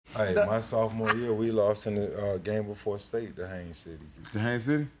Hey, my sophomore year, we lost in the game before state to Haines City. To Haines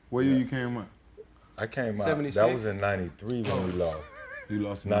City? What year you came up? I came out. 76? That was in '93 when we lost. You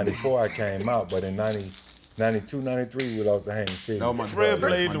lost in '94 I came out, but in '92, '93 we lost to Haines City. That was my Fred dad.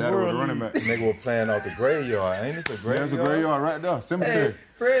 played My the dad was World running back. Nigga were playing out the graveyard. Ain't this a graveyard? There's a graveyard right there. Cemetery.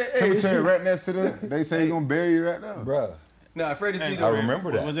 Cemetery right next to the. They say you're gonna bury you right there. Bruh. Nah, Freddie T. I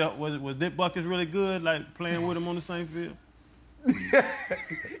remember that. Was Dick Buckets really good, like playing with him on the same field?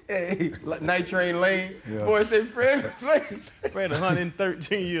 Hey, like Night Train Lane. Yeah. Boy, say Fred. Fred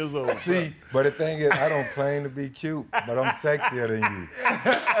 113 years old. See, but the thing is, I don't claim to be cute, but I'm sexier than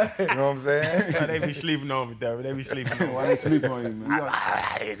you. You know what I'm saying? They be sleeping on me, Derwin. They be sleeping on me. Why they sleep on you, man?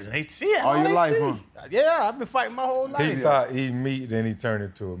 They see it. All your life, huh? Yeah, I've been fighting my whole life. He started eating meat, then he turned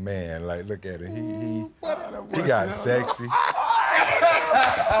into a man. Like, look at it. He got sexy.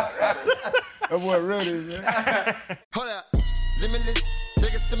 That boy ready, man. Hold up, limitless.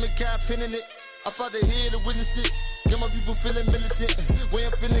 Take a stomach, got pin in it. I fought to hear to witness it. Get my people feeling militant. Way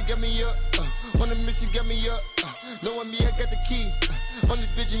I'm feeling, got me up. On the mission, got me up. Knowing me, I got the key. On the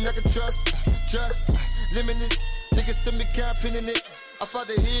vision, I can trust. Limitless. Take a stomach, got pin in it. I fought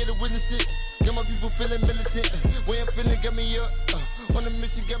to hear to witness it. Get my people feeling militant. Way I'm feeling, got me up. On the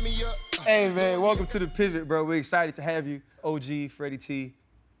mission, got me up. Hey, man, welcome to The Pivot, bro. We're excited to have you. OG, Freddie T,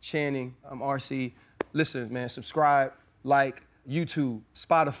 Channing, I'm RC. Listeners, man, subscribe, like, YouTube,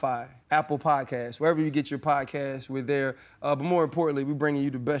 Spotify, Apple Podcasts, wherever you get your podcasts, we're there. But more importantly, we're bringing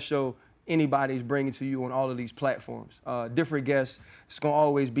you the best show anybody's bringing to you on all of these platforms. Different guests. It's going to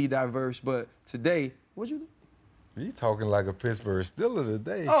always be diverse. But today, what'd you do? You talking like a Pittsburgh Steeler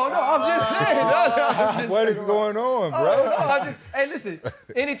today. Oh, no, I'm just saying. I'm just What saying, is going on, bro? Oh, no, hey, listen,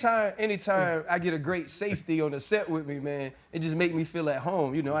 anytime I get a great safety on the set with me, man, it just make me feel at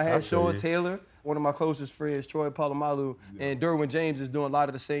home. You know, I had Sean Taylor, one of my closest friends, Troy Polamalu, and Derwin James is doing a lot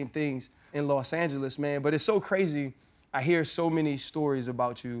of the same things in Los Angeles, man. But it's so crazy. I hear so many stories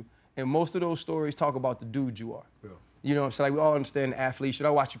about you, and most of those stories talk about the dude you are. Yeah. You know what I'm saying? Like, we all understand the athlete. Should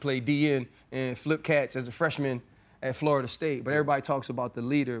I watch you play DN and flip cats as a freshman at Florida State, but everybody talks about the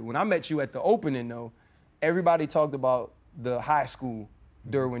leader. When I met you at the opening, though, everybody talked about the high school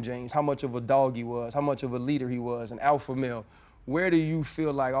Derwin James, how much of a dog he was, how much of a leader he was, an alpha male. Where do you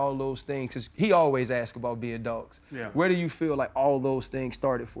feel like all those things, because he always asks about being dogs. Yeah. Where do you feel like all those things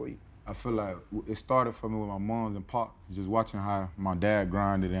started for you? I feel like it started for me with my moms and pop, just watching how my dad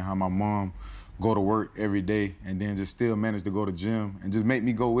grinded and how my mom go to work every day and then just still manage to go to gym and just make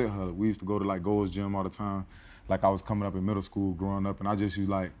me go with her. We used to go to like Gold's Gym all the time. Like I was coming up in middle school, growing up, and I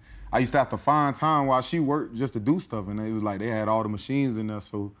used to have to find time while she worked just to do stuff, and it was like they had all the machines in there,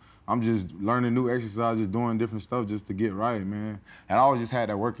 so I'm just learning new exercises, doing different stuff just to get right, man. And I always just had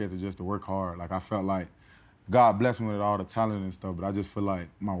that work ethic just to work hard. Like I felt like God blessed me with all the talent and stuff, but I just feel like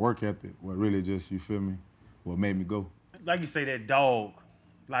my work ethic, what really just, you feel me, what made me go. Like you say, that dog,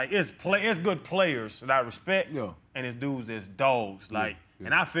 like it's good players that I respect, and it's dudes that's dogs, like,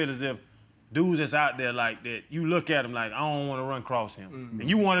 and I feel as if dudes that's out there like that, you look at them like, I don't want to run across him. Mm-hmm. And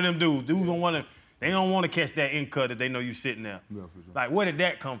you one of them dudes don't want to, they don't want to catch that in cut that they know you sitting there. Yeah, for sure. Like, where did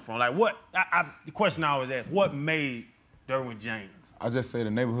that come from? Like, the question I always ask, what made Derwin James? I just say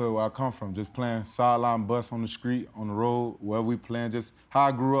the neighborhood where I come from, just playing sideline bus on the street, on the road, wherever we playing, just how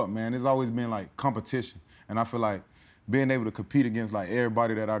I grew up, man. It's always been like competition. And I feel like being able to compete against like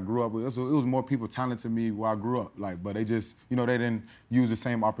everybody that I grew up with, it was more people talented than me where I grew up. Like, but they just, you know, they didn't use the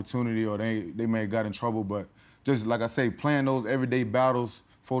same opportunity or they may have got in trouble. But just like I say, playing those everyday battles,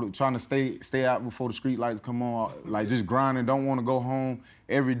 trying to stay out before the street lights come on, like just grinding, don't want to go home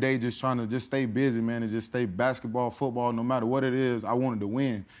every day, just trying to just stay busy, man, and just stay basketball, football, no matter what it is, I wanted to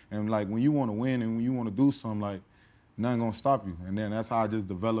win. And like when you want to win and when you want to do something, like nothing gonna stop you. And then that's how I just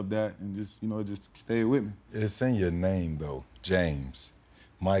developed that and just, you know, just stayed with me. It's in your name though, James.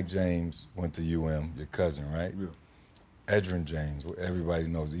 Mike James went to UM, your cousin, right? Yeah. Edrin James, everybody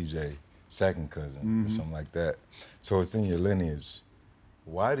knows EJ, second cousin or something like that. So it's in your lineage.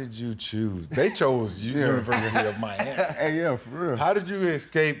 Why did you choose? They chose University of Miami. Hey, yeah, for real. How did you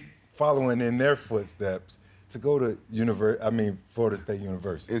escape following in their footsteps to go to Florida State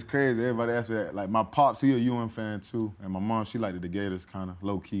University? It's crazy. Everybody asks me that. Like, my pops, he a UM fan, too. And my mom, she liked the Gators kind of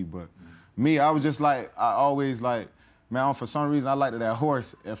low-key. But me, I was just like, I always like, man, for some reason, I liked that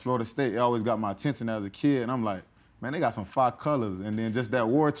horse at Florida State. It always got my attention as a kid. And I'm like, man, they got some fire colors. And then just that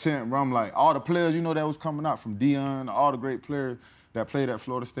war chant, bro, I'm like, all the players, you know, that was coming out from Dion, all the great players that played at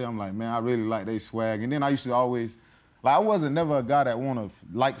Florida State, I'm like, man, I really like they swag. And then I used to always, like, I wasn't never a guy that want to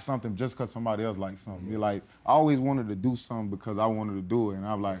like something just because somebody else likes something. Like, I always wanted to do something because I wanted to do it. And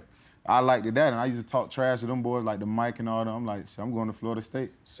I'm like, I liked it that, and I used to talk trash to them boys, like the Mike and all them. I'm like, shit, I'm going to Florida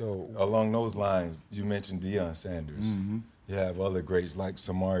State. So along those lines, you mentioned Deion Sanders. Mm-hmm. You have other greats like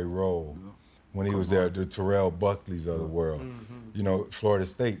Samari Rolle. When he was there, the Terrell Buckleys of the world. You know, Florida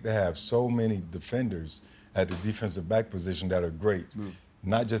State, they have so many defenders at the defensive back position that are great,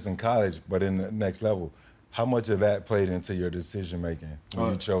 not just in college, but in the next level. How much of that played into your decision-making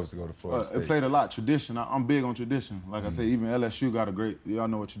when you chose to go to Florida State? It played a lot. Tradition. I'm big on tradition. Like I say, even LSU got a great, y'all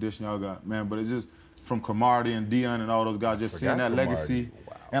know what tradition y'all got, man. But it's just from Cromartie and Deion and all those guys, just seeing that legacy.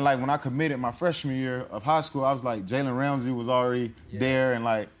 Wow. And like when I committed my freshman year of high school, I was like, Jalen Ramsey was already there, and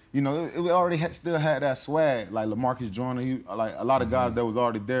like, you know, it already still had that swag. Like LaMarcus Joyner, like a lot of guys that was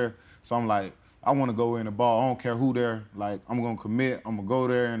already there. So I'm like, I want to go in the ball. I don't care who there. Like, I'm going to commit. I'm going to go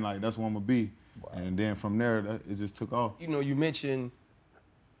there, and like, that's what I'm going to be. Wow. And then from there, it just took off. You know, you mentioned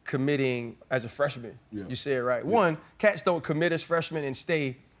committing as a freshman. Yeah. You said it right. One, cats don't commit as freshmen and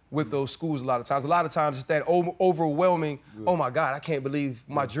stay with those schools a lot of times. A lot of times it's that overwhelming, oh my God, I can't believe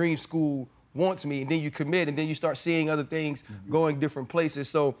my dream school wants me. And then you commit, and then you start seeing other things going different places.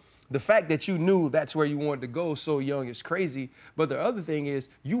 So the fact that you knew that's where you wanted to go so young is crazy. But the other thing is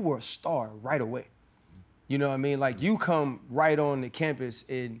you were a star right away. You know what I mean? Like, you come right on the campus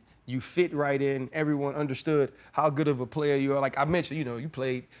and you fit right in. Everyone understood how good of a player you are. Like I mentioned, you know, you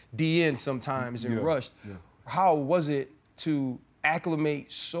played DN sometimes and rushed. Yeah. How was it to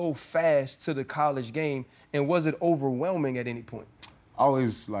acclimate so fast to the college game, and was it overwhelming at any point? I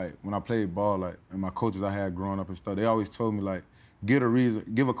always, like, when I played ball, like, and my coaches I had growing up and stuff, they always told me, like, give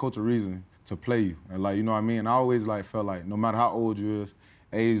a coach a reason to play you. And, like, you know what I mean? I always, like, felt like no matter how old you is,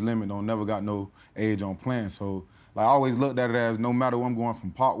 age limit don't never got no age on playing. So, like, I always looked at it as no matter what I'm going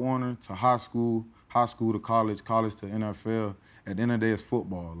from Pop Warner to high school to college, college to NFL, at the end of the day, it's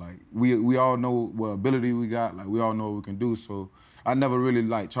football. Like, we all know what ability we got. Like, we all know what we can do. So I never really,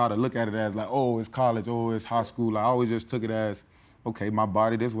 like, try to look at it as, like, oh, it's college, oh, it's high school. Like, I always just took it as, okay, my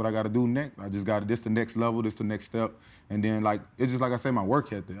body, this is what I got to do next. I just got this the next level, this the next step. And then, like, it's just like I say, my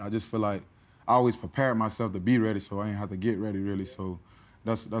work ethic. I just feel like I always prepared myself to be ready, so I ain't have to get ready, really. So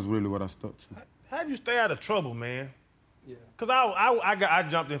that's really what I stuck to. How'd you stay out of trouble, man? Yeah. Because I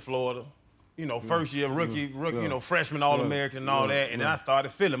jumped in Florida, you know, first year, rookie, you know, freshman All-American and all that, and then I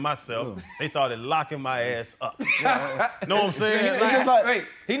started feeling myself. They started locking my ass up. Know what I'm saying? Wait,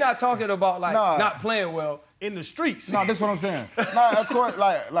 he not talking about, like, not playing well. In the streets. No, that's what I'm saying. No, of course,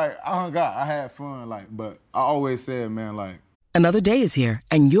 like I hung out, I had fun, like, but I always said, man, like. Another day is here,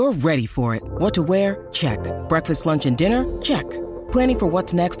 and you're ready for it. What to wear? Check. Breakfast, lunch, and dinner? Check. Planning for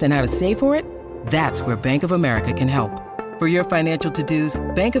what's next and how to save for it? That's where Bank of America can help. For your financial to-dos,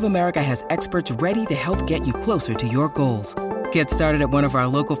 Bank of America has experts ready to help get you closer to your goals. Get started at one of our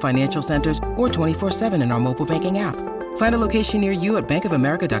local financial centers or 24/7 in our mobile banking app. Find a location near you at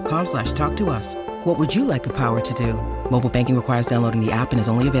bankofamerica.com/talktous. What would you like the power to do? Mobile banking requires downloading the app and is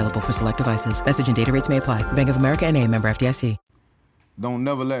only available for select devices. Message and data rates may apply. Bank of America N.A., member FDIC. Don't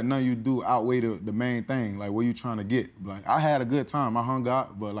never let none of you do outweigh the main thing, like what you trying to get. Like, I had a good time. I hung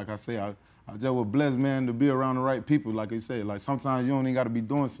out, but like I say, I just was blessed, man, to be around the right people. Like you say, like sometimes you don't even got to be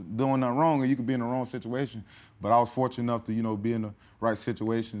doing nothing wrong, or you could be in the wrong situation. But I was fortunate enough to, you know, be in the right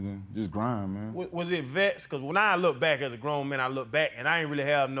situations and just grind, man. Was it vets? Because when I look back as a grown man, I look back and I ain't really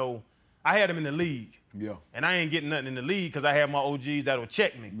have no. I had them in the league. Yeah. And I ain't getting nothing in the league because I had my OGs that would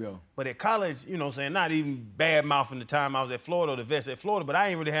check me. Yeah. But at college, you know what I'm saying, not even bad mouthing the time I was at Florida or the vets at Florida, but I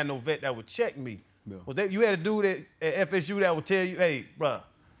ain't really had no vet that would check me. Yeah. Was that, you had a dude at FSU that would tell you, hey, bruh.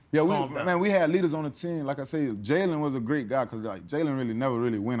 Yeah, we had leaders on the team. Like I say, Jalen was a great guy because, like, Jalen really never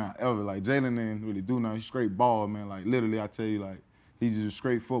really went out ever. Like, Jalen didn't really do nothing. He's straight ball, man. Like, literally, I tell you, like, he's just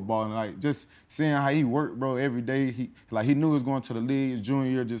straight football. And, like, just seeing how he worked, bro, every day. He knew he was going to the league his junior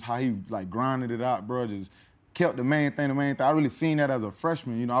year, just how he, like, grinded it out, bro. Just kept the main thing. I really seen that as a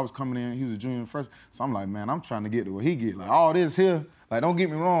freshman. You know, I was coming in, he was a junior and freshman. So I'm like, man, I'm trying to get to where he get. Like, all this here, like, don't get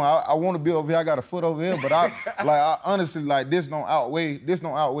me wrong. I want to be over here. I got a foot over here. But I honestly, like, this don't outweigh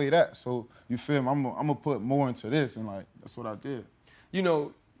that. So, you feel me? I'm going to put more into this. And, like, that's what I did. You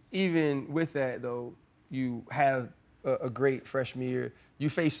know, even with that, though, you have a great freshman year. You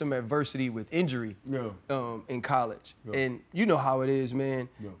face some adversity with injury in college. Yeah. And you know how it is, man.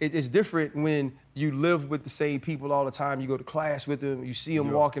 Yeah. It's different when you live with the same people all the time. You go to class with them. You see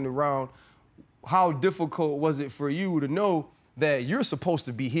them walking around. How difficult was it for you to know that you're supposed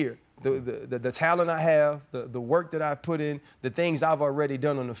to be here? The talent I have, the work that I put in, the things I've already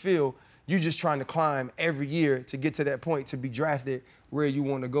done on the field, you just trying to climb every year to get to that point to be drafted where you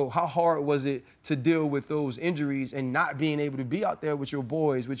want to go. How hard was it to deal with those injuries and not being able to be out there with your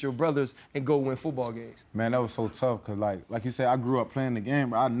boys, with your brothers, and go win football games? Man, that was so tough because, like you said, I grew up playing the game,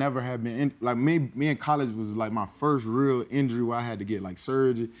 but I never have been me in college was like my first real injury where I had to get like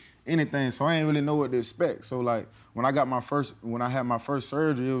surgery, anything. So I ain't really know what to expect. So like when I had my first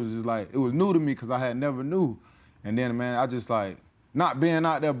surgery, it was just like it was new to me because I had never knew. And then man, I just like not being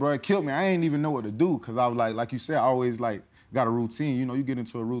out there, bro, it killed me. I ain't even know what to do because I was like you said, I always like got a routine. You know, you get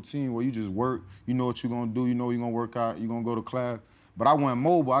into a routine where you just work. You know what you're gonna do. You know you're gonna work out. You're gonna go to class. But I wasn't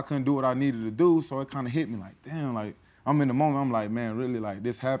mobile. I couldn't do what I needed to do. So it kind of hit me like, damn, like I'm in the moment. I'm like, man, really, like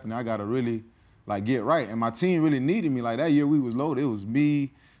this happened. I gotta really like get right. And my team really needed me. Like that year we was loaded. It was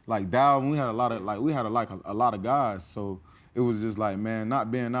me, like Derwin. We had a lot of guys. So it was just like, man,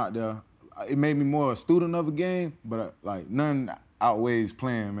 not being out there, it made me more a student of a game. But like none outweighs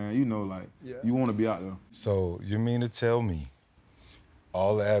playing, man. You know, like you want to be out there. So you mean to tell me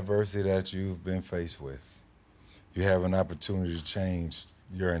all the adversity that you've been faced with, you have an opportunity to change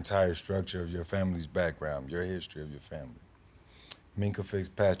your entire structure of your family's background, your history of your family. Minka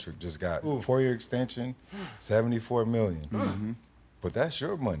Fitzpatrick just got a 4-year extension, $74 million. Mm-hmm. But that's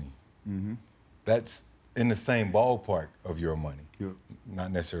your money. Mm-hmm. That's in the same ballpark of your money,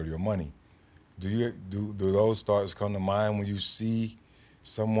 not necessarily your money. Do those thoughts come to mind when you see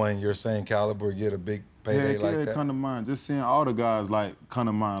someone your same caliber get a big payday like that? Yeah, come to mind. Just seeing all the guys like come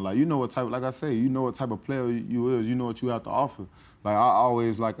to mind. Like you know what type, like I say, you know what type of player you is. You know what you have to offer. Like I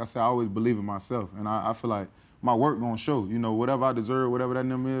always, like I said, I always believe in myself, and I feel like my work gonna show. You know, whatever I deserve, whatever that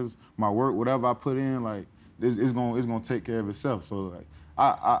number is, my work, whatever I put in, like it's gonna take care of itself. So like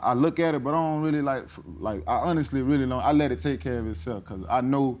I look at it, but I don't really like I honestly really don't. I let it take care of itself because I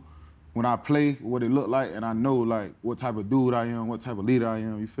know when I play what it look like, and I know like what type of dude I am, what type of leader I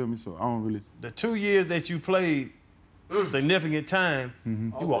am. You feel me? So I don't really. The 2 years that you played significant time,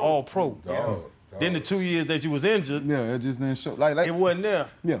 you were all pro. Dog. Then the 2 years that you was injured, it just didn't show. Like it wasn't there.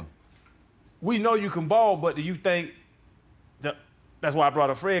 Yeah. We know you can ball, but do you think that's why I brought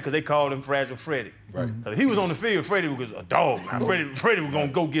up Fred, because they called him Fragile Freddie. Right. Because he was on the field, Freddie was a dog. Now, Freddie was gonna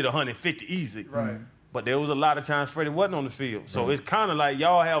go get 150 easy. Right. But there was a lot of times Freddie wasn't on the field. So it's kind of like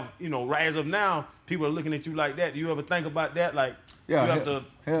y'all have, as of now, people are looking at you like that. Do you ever think about that? Like, you have to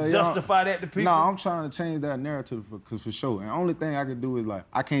justify that to people? No, I'm trying to change that narrative for sure. And the only thing I can do is, like,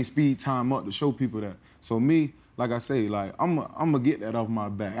 I can't speed time up to show people that. So me, like I say, like, I'm going to get that off my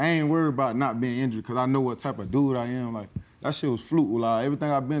back. I ain't worried about not being injured because I know what type of dude I am. Like, that shit was fluke. Like, everything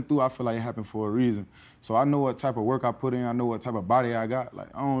I've been through, I feel like it happened for a reason. So I know what type of work I put in. I know what type of body I got. Like,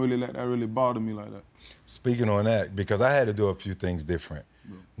 I don't really let that really bother me like that. Speaking on that, because I had to do a few things different.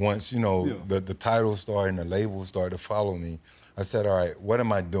 Once, the title started and the label started to follow me, I said, all right, what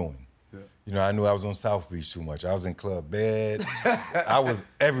am I doing? I knew I was on South Beach too much. I was in Club Bed. I was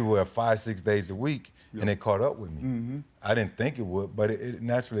everywhere 5-6 days a week, and it caught up with me. Mm-hmm. I didn't think it would, but it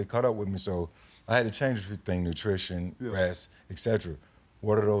naturally caught up with me. So I had to change a few things, nutrition, rest, etc.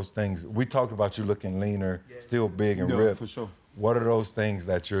 What are those things? We talked about you looking leaner, still big and ripped. For sure. What are those things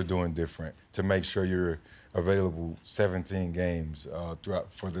that you're doing different to make sure you're available 17 games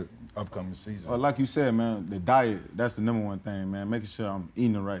throughout for the upcoming season? Well, like you said, man, the diet, that's the number one thing, man. Making sure I'm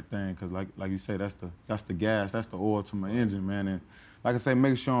eating the right thing, because like you said, that's the gas, that's the oil to my engine, man. And like I say,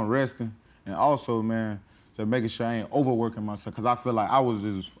 making sure I'm resting, and also, man, just making sure I ain't overworking myself, because I feel like I was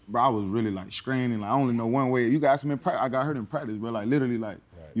really like straining. Like, I only know one way. You got some in practice. I got hurt in practice, but like literally, like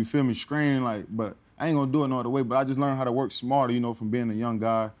you feel me, straining, like, but I ain't gonna do it no other way. But I just learned how to work smarter, from being a young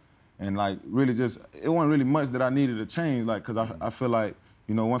guy, and like really just it wasn't really much that I needed to change, like, because I feel like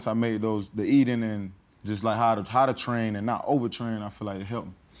once I made the eating and just like how to train and not overtrain, I feel like it helped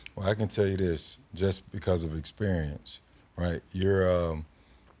me. Well, I can tell you this, just because of experience, right? You're on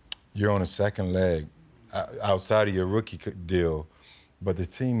a second leg outside of your rookie deal, but the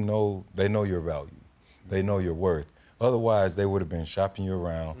team know your value. They know your worth. Otherwise, they would have been shopping you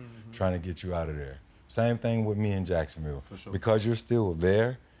around, trying to get you out of there. Same thing with me in Jacksonville. For sure. Because you're still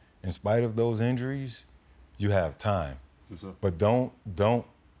there, in spite of those injuries, you have time. For sure. But don't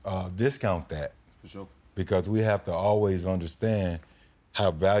discount that. For sure. Because we have to always understand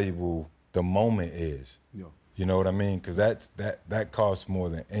how valuable the moment is. Yeah. You know what I mean? Because that costs more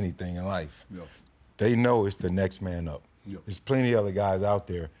than anything in life. Yeah. They know it's the next man up. Yeah. There's plenty of other guys out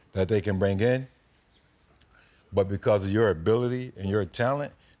there that they can bring in, but because of your ability and your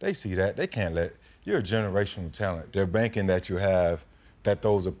talent, they see that. They can't you're a generational talent. They're banking that you have, that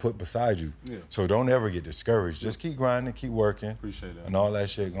those are put beside you. Yeah. So don't ever get discouraged. Just keep grinding, keep working. Appreciate that. And all that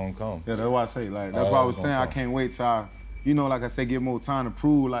shit gonna come. Yeah, that's why I say, like, that's why I was saying I can't wait till you know, like I said, get more time to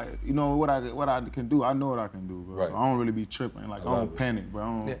prove, like, you know, what I can do. I know what I can do, bro. Right. So I don't really be tripping. Like, I don't panic, bro. I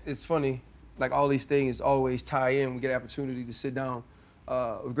don't... Yeah, it's funny. Like, all these things always tie in. We get an opportunity to sit down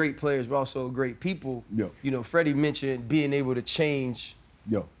with great players, but also great people. Yo. You know, Freddie mentioned being able to change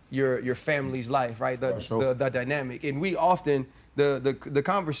your family's life, right? The dynamic. And we often, the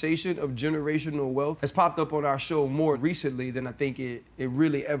conversation of generational wealth has popped up on our show more recently than I think it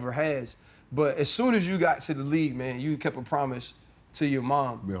really ever has. But as soon as you got to the league, man, you kept a promise to your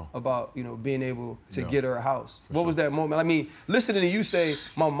mom about, you know, being able to get her a house. What was that moment? I mean, listening to you say,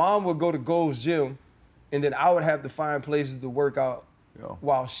 my mom would go to Gold's Gym, and then I would have to find places to work out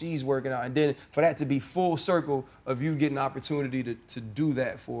while she's working out. And then for that to be full circle of you getting an opportunity to do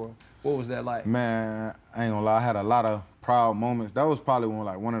that for her, what was that like? Man, I ain't gonna lie, I had a lot of proud moments. That was probably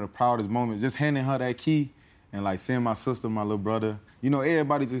one of the proudest moments, just handing her that key and like seeing my sister, my little brother. You know,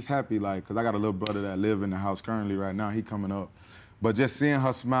 everybody just happy, like, cause I got a little brother that live in the house currently right now, he coming up. But just seeing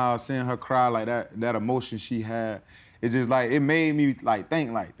her smile, seeing her cry, like that emotion she had, it just like, it made me like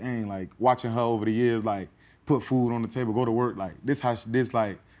think like, dang, like watching her over the years, like put food on the table, go to work, like this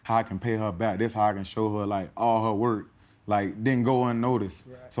like how I can pay her back, this how I can show her like all her work, like didn't go unnoticed.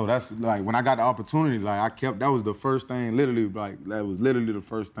 Right. So that's like, when I got the opportunity, like that was the first thing, literally, like that was literally the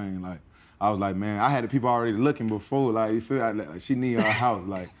first thing, like I was like, man, I had the people already looking before, like you feel like she need her house,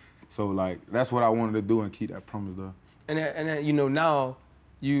 like, so like that's what I wanted to do and keep that promise though. And you know, now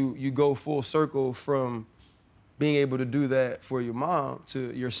you go full circle from being able to do that for your mom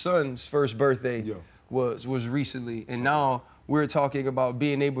to your son's first birthday was recently. And now we're talking about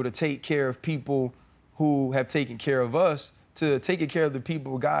being able to take care of people who have taken care of us, to taking care of the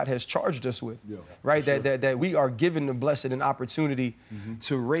people God has charged us with, right? Sure. That we are given the blessed an opportunity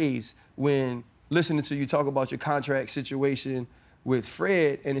to raise. When listening to you talk about your contract situation with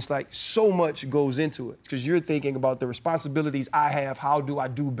Fred, and it's like so much goes into it because you're thinking about the responsibilities I have, how do I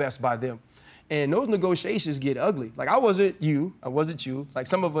do best by them? And those negotiations get ugly. Like I wasn't you. Like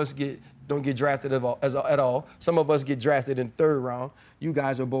some of us don't get drafted at all. Some of us get drafted in third round. You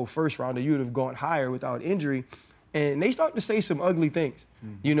guys are both first round, and you would have gone higher without injury. And they start to say some ugly things.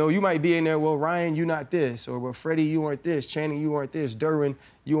 You know, you might be in there, well, Ryan, you not this, or well, Freddie, you aren't this, Channing, you aren't this, Derwin,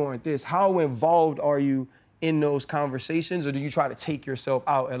 you aren't this. How involved are you in those conversations, or do you try to take yourself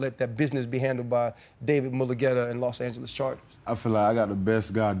out and let that business be handled by David Mulugeta and Los Angeles Chargers? I feel like I got the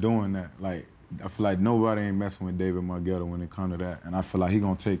best guy doing that. Like, I feel like nobody ain't messing with David Mulugeta when it comes to that. And I feel like he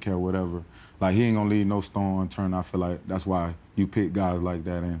gonna take care of whatever. Like, he ain't gonna leave no stone unturned. I feel like that's why you pick guys like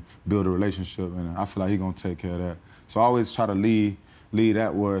that and build a relationship. And I feel like he gonna take care of that. So I always try to lead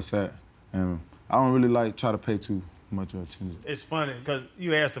that where it's at. And I don't really like try to pay too much attention. It's funny, because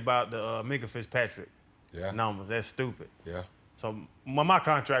you asked about the Minka Fitzpatrick numbers. That's stupid. Yeah. So when my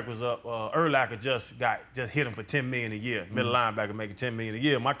contract was up, Urlacher just hit him for $10 million a year. Middle linebacker making $10 million a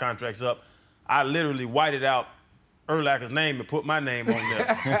year. My contract's up. I literally whited out Urlacher's name and put my name on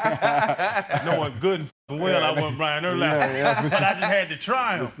there. Knowing good and well I wasn't Brian Urlacher. But I just had to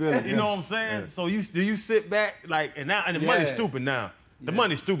try him. You know what I'm saying? So do you sit back, like, and the money's stupid now. The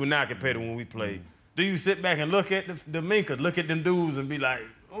money's stupid now compared to when we played. Do you sit back and look at the Minka, look at them dudes and be like,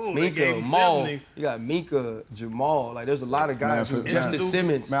 oh, they gave him 70. You got Minka, Jamal. Like, there's a lot of guys who just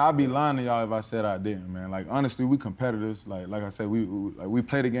Simmons. Man, I'd be lying to y'all if I said I didn't, man. Like, honestly, we competitors. Like I said, we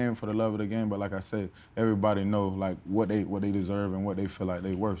play the game for the love of the game. But like I said, everybody know like what they deserve and what they feel like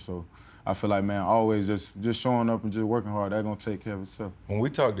they worth. So I feel like, man, always just showing up and just working hard. That's gonna take care of itself. When we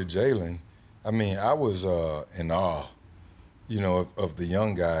talked to Jalen, I mean, I was in awe, you know, of the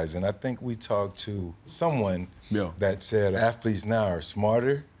young guys. And I think we talked to someone that said athletes now are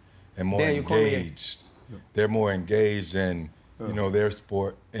smarter and more engaged. They're more engaged in, you know, their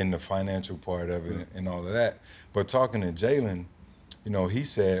sport and the financial part of it and all of that. But talking to Jalen, you know, he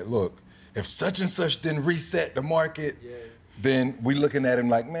said, look, if such and such didn't reset the market, then we looking at him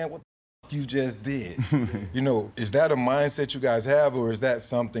like, man, what the you just did? You know, is that a mindset you guys have, or is that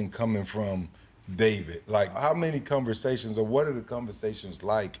something coming from David? Like, how many conversations, or what are the conversations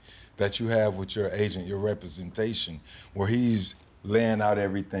like that you have with your agent, your representation, where he's laying out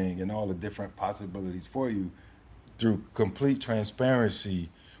everything and all the different possibilities for you through complete transparency,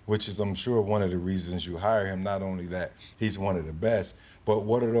 which is, I'm sure, one of the reasons you hire him. Not only that he's one of the best, but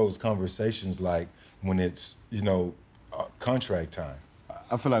what are those conversations like when it's, you know, contract time?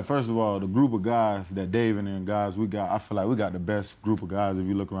 I feel like, first of all, the group of guys that David and guys we got, I feel like we got the best group of guys if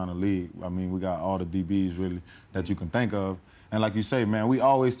you look around the league. I mean, we got all the DBs, really, that you can think of. And like you say, man, we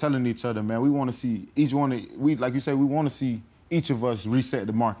always telling each other, man, we want to see each one, like you say, we want to see each of us reset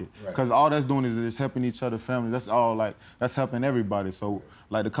the market. Because all that's doing is just helping each other, family. That's all, like, that's helping everybody. So,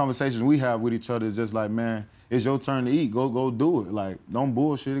 like, the conversations we have with each other is just like, man, it's your turn to eat. Go do it. Like, don't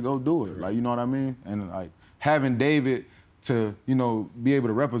bullshit it, go do it. Like, you know what I mean? And, like, having David to, you know, be able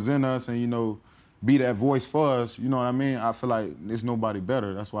to represent us and, you know, be that voice for us, you know what I mean? I feel like there's nobody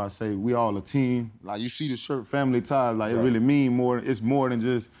better. That's why I say we all a team. Like, you see the shirt, family ties, like, it really mean more. It's more than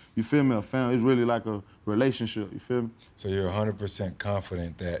just, you feel me, a family. It's really like a relationship, you feel me? So you're 100%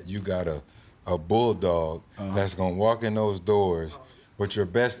 confident that you got a bulldog that's going to walk in those doors with your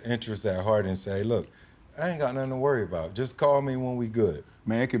best interests at heart and say, look, I ain't got nothing to worry about. Just call me when we good.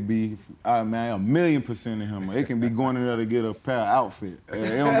 Man, it could be, man, 1,000,000% in him. It can be going in there to get a pair of outfit. It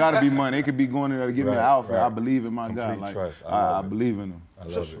don't gotta be money. It could be going in there to get me an outfit. I believe in my guy. Like, trust. I believe in him. I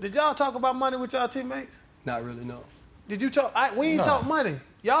love it. Did y'all talk about money with y'all teammates? Not really, no. Did you talk? We ain't talk money.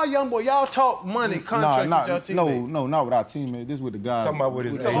 Y'all young boy, y'all talk money, contracts with y'all teammates. No, not with our teammates. This with the guys. Talking about with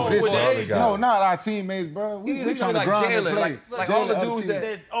his agent. No, not our teammates, bro. We trying to grind and play. Like all the dudes that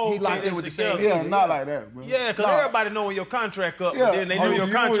he locked in with the same. Yeah, not like that, bro. Yeah, because everybody know when your contract up, but then they know your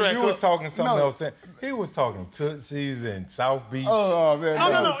contract up. You was talking something else. He was talking Tootsies and South Beach. Oh, man.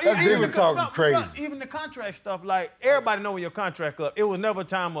 No. He was talking crazy. Even the contract stuff, like, everybody know when your contract up. It was never a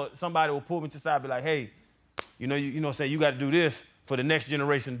time somebody would pull me to the side and be like, hey, you know, say you got to do this for the next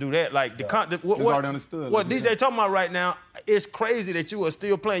generation, do that. Like, already understood. What DJ talking about right now, it's crazy that you are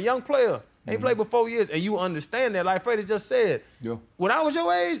still playing. Young player, ain't played for 4 years, and you understand that. Like Freddie just said, when I was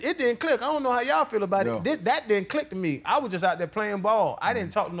your age, it didn't click. I don't know how y'all feel about it. That didn't click to me. I was just out there playing ball. I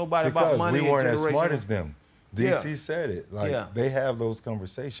didn't talk to nobody about money. Because we weren't as smart as them. DC said it. Like, they have those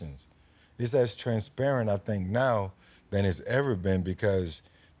conversations. It's as transparent, I think, now than it's ever been, because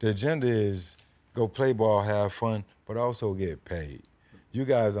the agenda is go play ball, have fun, but also get paid. You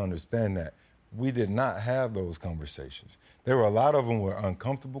guys understand that. We did not have those conversations. There were a lot of them were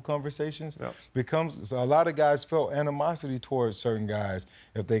uncomfortable conversations because a lot of guys felt animosity towards certain guys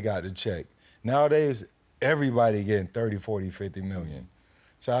if they got the check. Nowadays, everybody getting 30, 40, 50 million.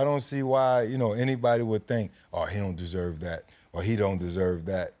 So I don't see why, you know, anybody would think, oh, he don't deserve that or he don't deserve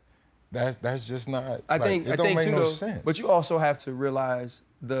that. That's just not, I think make too, no though, sense. But you also have to realize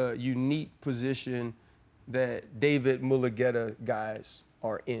the unique position that David Mulugeta guys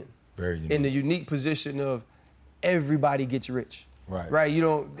are in. Very unique. In the unique position of everybody gets rich. Right. You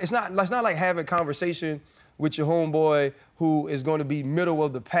know, it's not like having a conversation with your homeboy who is going to be middle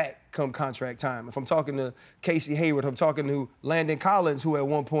of the pack come contract time. If I'm talking to Casey Hayward, I'm talking to Landon Collins, who at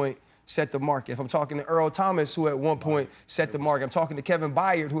one point set the market. If I'm talking to Earl Thomas, who at one point set the market. I'm talking to Kevin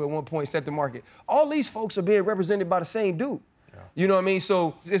Byard, who at one point set the market. All these folks are being represented by the same dude. You know what I mean?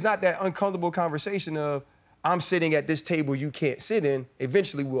 So it's not that uncomfortable conversation of, I'm sitting at this table you can't sit in.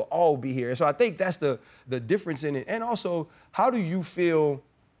 Eventually, we'll all be here. And so I think that's the difference in it. And also, how do you feel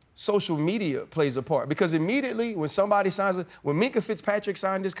social media plays a part? Because immediately when somebody when Minkah Fitzpatrick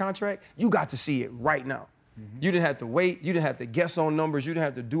signed this contract, you got to see it right now. You didn't have to wait. You didn't have to guess on numbers. You didn't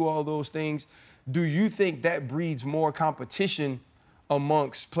have to do all those things. Do you think that breeds more competition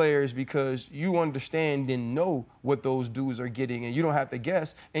amongst players because you understand and know what those dudes are getting and you don't have to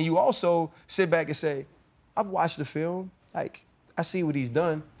guess? And you also sit back and say, I've watched the film. Like, I see what he's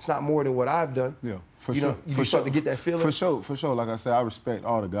done. It's not more than what I've done. Yeah, for sure. You start to get that feeling. For sure. Like I said, I respect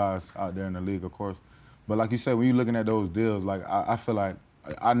all the guys out there in the league, of course. But like you said, when you're looking at those deals, like I feel like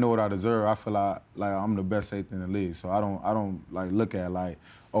I know what I deserve. I feel like I'm the best safety in the league. So I don't like look at like,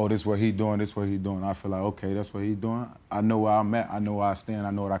 oh, this what he doing, this what he doing. I feel like, okay, that's what he doing. I know where I'm at. I know where I stand.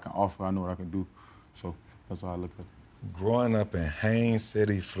 I know what I can offer. I know what I can do. So that's how I look at it. Growing up in Haines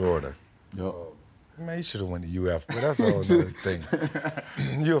City, Florida. Yep. Man, you should have went to UF, but that's a whole other thing.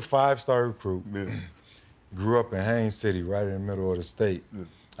 You're a 5-star recruit. Yeah. Grew up in Haines City, right in the middle of the state. Yeah.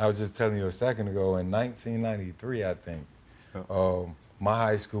 I was just telling you a second ago, in 1993, I think, my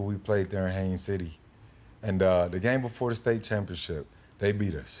high school, we played there in Haines City. And the game before the state championship, they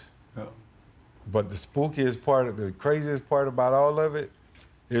beat us. Yeah. But the craziest part about all of it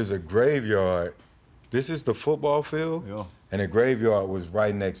is a graveyard. This is the football field, and the graveyard was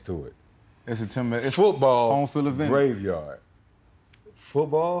right next to it. It's a 10-minute football home field event. Graveyard.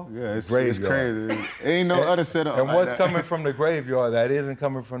 Football, graveyard. It's crazy. Ain't no other setup. And like what's that. coming from the graveyard that isn't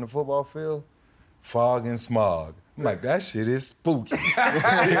coming from the football field? Fog and smog. I'm like, that shit is spooky.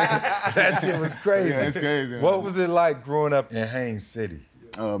 That shit was crazy. Yeah, it's crazy. What was it like growing up in Haines City?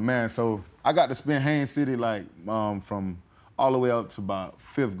 Man, so I got to spend Haines City like from all the way up to about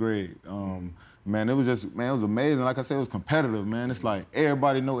 5th grade. Man, it was amazing. Like I said, it was competitive, man. It's like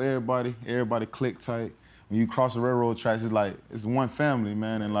everybody know everybody click tight. When you cross the railroad tracks, it's like, it's one family,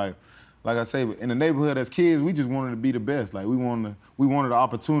 man. And like, like I say, in the neighborhood as kids, we just wanted to be the best. Like we wanted the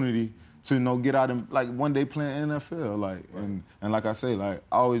opportunity to get out and like one day play in NFL. Like and like I say, like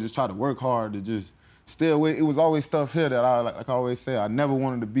I always just try to work hard to just stay away. It was always stuff here that like I always say, I never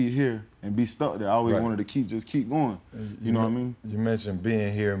wanted to be here and be stuck there. I always wanted to keep going. You know what I mean? You mentioned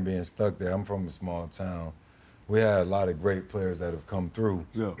being here and being stuck there. I'm from a small town. We had a lot of great players that have come through.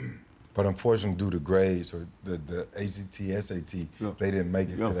 Yeah. But unfortunately, due to grades or the ACT, SAT, they didn't make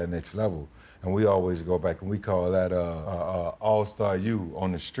it to that next level. And we always go back and we call that All-Star U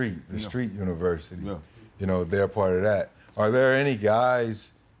on the street, the street university. Yeah. You know, they're part of that. Are there any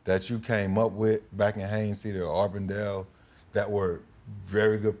guys that you came up with back in Haines City or Auburndale that were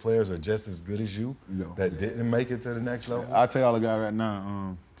very good players or just as good as you that didn't make it to the next level? I'll tell y'all a guy right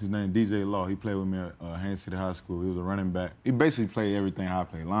now. His name DJ Law. He played with me at Haines City High School. He was a running back. He basically played everything I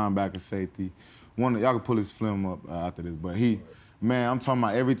played, linebacker, safety. Y'all can pull his film up after this, but man, I'm talking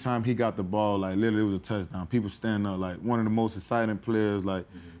about every time he got the ball, like literally it was a touchdown. People stand up, like one of the most exciting players like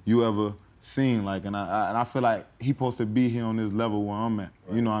you ever seen. Like, and I feel like he supposed to be here on this level where I'm at.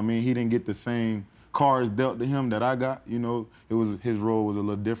 Right. You know what I mean? He didn't get the same cards dealt to him that I got. You know, his role was a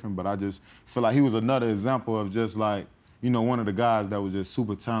little different, but I just feel like he was another example of just like, you know, one of the guys that was just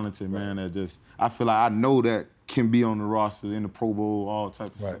super talented, man, that just, I feel like I know that can be on the roster, in the Pro Bowl, all types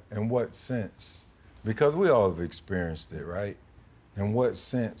of stuff. Right. In what sense? Because we all have experienced it, right? In what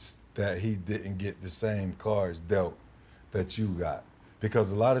sense that he didn't get the same cards dealt that you got? Because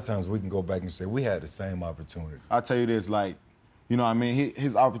a lot of times we can go back and say, we had the same opportunity. I'll tell you this, like, you know what I mean?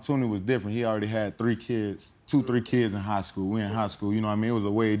 His opportunity was different. He already had 3 kids in high school. We in high school, you know what I mean? It was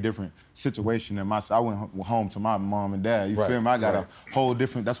a way different situation than I went home to my mom and dad. You feel me? I got a whole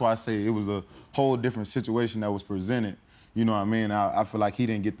different, that's why I say it was a whole different situation that was presented. You know what I mean? I feel like he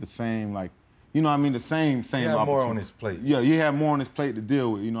didn't get the same, like, you know what I mean? The same opportunity. He had more on his plate. Yeah, he had more on his plate to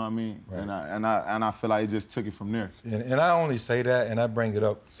deal with, you know what I mean? Right. And I feel like he just took it from there. And I only say that, and I bring it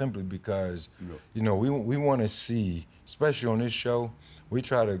up simply because, you know, we want to see, especially on this show, we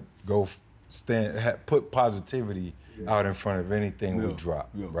try to go put positivity out in front of anything we drop,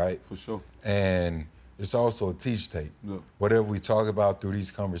 right? For sure. And it's also a teach tape. Whatever we talk about through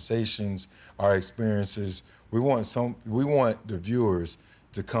these conversations, our experiences, we want the viewers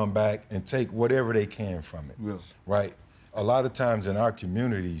to come back and take whatever they can from it, right? A lot of times in our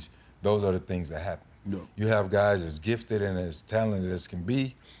communities, those are the things that happen. You have guys as gifted and as talented as can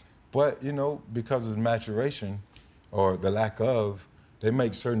be, but, you know, because of maturation or the lack of, they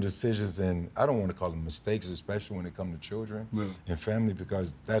make certain decisions, and I don't want to call them mistakes, especially when it comes to children and family,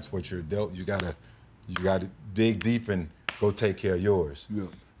 because that's what you're dealt. You gotta dig deep and go take care of yours.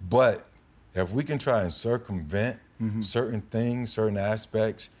 But if we can try and circumvent certain things, certain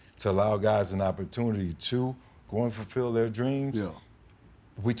aspects, to allow guys an opportunity to go and fulfill their dreams,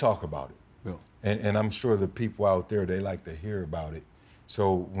 we talk about it. And I'm sure the people out there, they like to hear about it.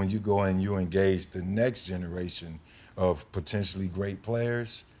 So when you go and you engage the next generation of potentially great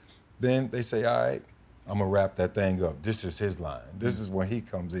players, then they say, all right, I'm gonna wrap that thing up. This is his line. This is when he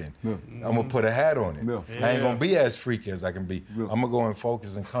comes in. I'm gonna put a hat on it. I ain't gonna be as freaky as I can be. I'm gonna go and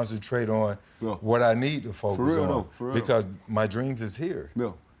focus and concentrate on what I need to focus on. Because my dreams is here.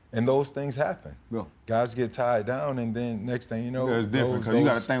 And those things happen. Guys get tied down, and then next thing you know, it's different. Because you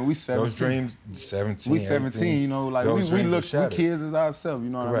got to think, we 17. Those dreams, 17. We 17, 18, you know, like we look, we kids as ourselves, you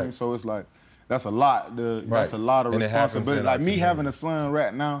know what I mean? So it's like, that's a lot. That's a lot of responsibility. Like me having a son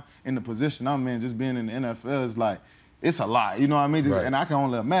right now in the position I'm in, just being in the NFL is like, it's a lot. You know what I mean? And I can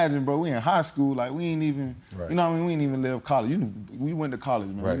only imagine, bro. We in high school, like we ain't even, you know what I mean? We ain't even live college. We went to college,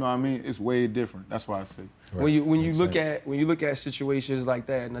 man. You know what I mean? It's way different. That's why I say. When you look at situations like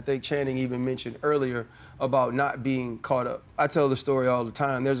that, and I think Channing even mentioned earlier about not being caught up. I tell the story all the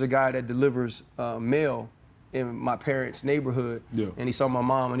time. There's a guy that delivers mail in my parents' neighborhood, and he saw my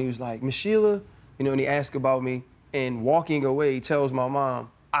mom, and he was like, Miss Sheila, you know, and he asked about me, and walking away, he tells my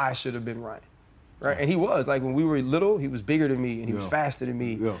mom, I should have been Ryan. Right? And he was, like when we were little, he was bigger than me, and he was faster than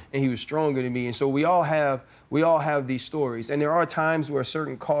me, and he was stronger than me. And so we all have these stories. And there are times where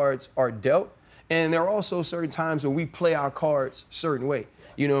certain cards are dealt, and there are also certain times when we play our cards a certain way.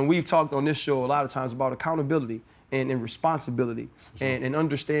 You know, and we've talked on this show a lot of times about accountability and responsibility and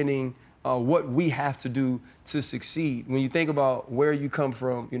understanding what we have to do to succeed. When you think about where you come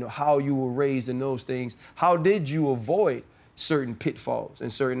from, you know, how you were raised in those things, how did you avoid certain pitfalls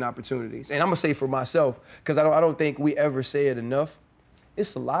and certain opportunities? And I'm gonna say for myself, because I don't think we ever say it enough,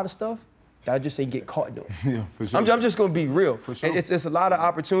 it's a lot of stuff that I just ain't get caught doing. For sure. I'm just gonna be real. For sure. It's a lot of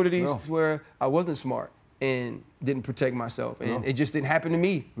opportunities where I wasn't smart. and didn't protect myself. And it just didn't happen to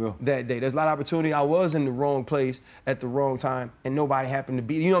me that day. There's a lot of opportunity. I was in the wrong place at the wrong time, and nobody happened to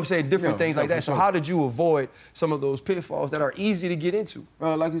be. You know what I'm saying? Different things like that. So how did you avoid some of those pitfalls that are easy to get into?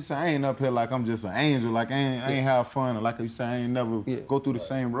 Well, like you said, I ain't up here like I'm just an angel. Like I ain't have fun. Or like you said, I ain't never go through the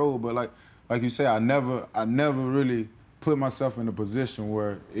same road. But like you say, I never really put myself in a position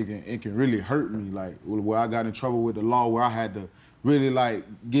where it can really hurt me. Like where I got in trouble with the law, where I had to really like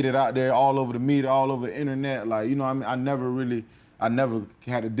get it out there all over the media, all over the internet. Like, you know, I mean, I never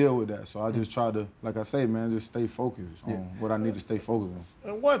had to deal with that. So I just try to, like I say, man, just stay focused on what I need to stay focused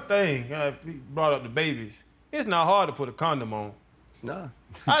on. And one thing, you brought up the babies. It's not hard to put a condom on. Nah.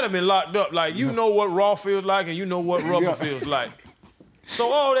 I'd have been locked up. Like, you know what raw feels like and you know what rubber feels like.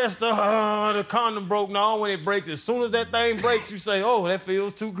 So all that stuff, the condom broke. Now when it breaks, as soon as that thing breaks, you say, oh, that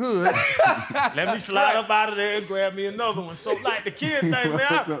feels too good. Let me slide up out of there and grab me another one. So like the kid thing,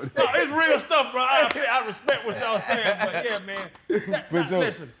 man, it's real stuff, bro. I respect what y'all saying, but yeah, man.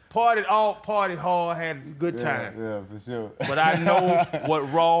 Listen, party hard, had a good time. Yeah, for sure. But I know what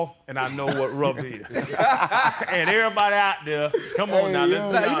raw and I know what rub is. And everybody out there, come on now,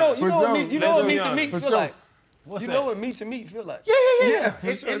 let's be honest. You know what meat to meat feel like? What's you that? know what meat to meat feel like? Yeah.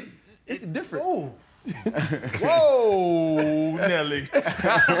 It's different. Ooh. Whoa, Nelly.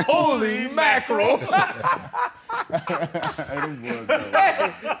 Holy mackerel. This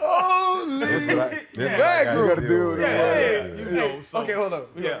mackerel. You gotta deal with it. You know, so, okay, hold on.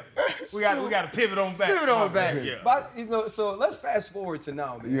 We got to pivot on back. Yeah. But, you know, so let's fast forward to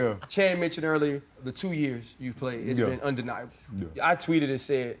now, man. Yeah. Chan mentioned earlier the 2 years you've played. It's been undeniable. Yeah. I tweeted and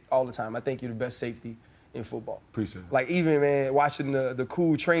said all the time, I think you're the best safety in football. Appreciate it. Like even, man, watching the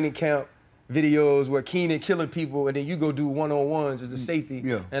cool training camp videos where Keenan killing people and then you go do one-on-ones as a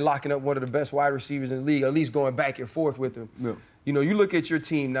safety and locking up one of the best wide receivers in the league, at least going back and forth with him. Yeah. You know, you look at your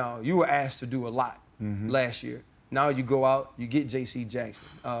team now, you were asked to do a lot last year. Now you go out, you get J.C. Jackson.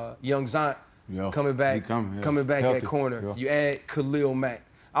 Young Zant coming back Healthy. at corner. You add Khalil Mack.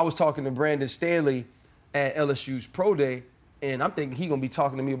 I was talking to Brandon Staley at LSU's Pro Day, and I'm thinking he's going to be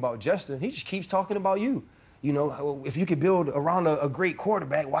talking to me about Justin. He just keeps talking about you. You know, if you could build around a great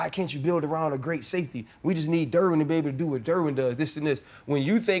quarterback, why can't you build around a great safety? We just need Derwin to be able to do what Derwin does, this and this. When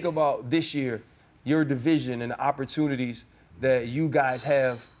you think about this year, your division and the opportunities that you guys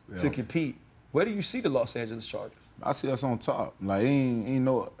have to compete, where do you see the Los Angeles Chargers? I see us on top. Like,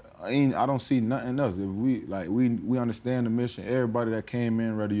 I don't see nothing else. If we understand the mission, everybody that came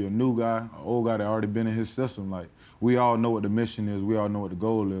in, whether you're a new guy, an old guy that already been in his system, like, we all know what the mission is. We all know what the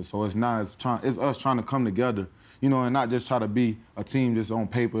goal is. So it's us trying to come together, you know, and not just try to be a team just on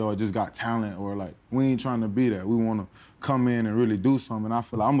paper or just got talent or like, we ain't trying to be that. We want to come in and really do something. And I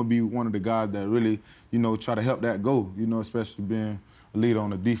feel like I'm going to be one of the guys that really, you know, try to help that go, you know, especially being a leader on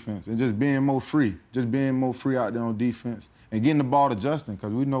the defense and just being more free out there on defense and getting the ball to Justin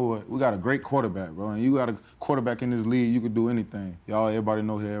because we know we got a great quarterback, bro. And you got a quarterback in this league, you could do anything. Everybody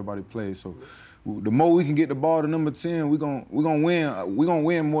know here, everybody plays. So the more we can get the ball to number 10, we're gonna win. We're gonna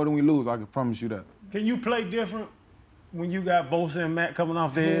win more than we lose. I can promise you that. Can you play different when you got Bosa and Matt coming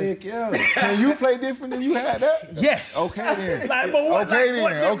off the edge? Heck yeah. Can you play different than you had that? Yes. Okay then. Like, but what, okay like, then.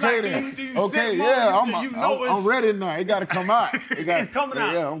 What, okay like, then. do you okay. Yeah. I'm ready now. It got to come out. It's coming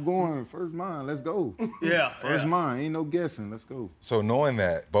out. Yeah. I'm going first mind. Let's go. Yeah. First mind. Ain't no guessing. Let's go. So knowing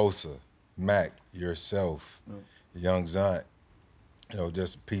that Bosa, Mac, yourself, Young Zant, you know,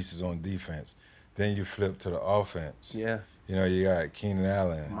 just pieces on defense. Then you flip to the offense. Yeah. You know, you got Keenan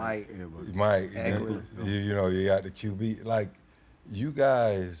Allen. Mike. You know, you got the QB. Like, you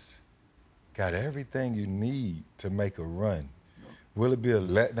guys got everything you need to make a run. Will it be a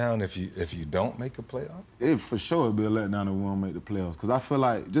letdown if you don't make a playoff? It for sure it'll be a letdown if we don't make the playoffs. Because I feel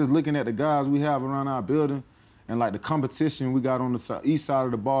like just looking at the guys we have around our building and like the competition we got on the east side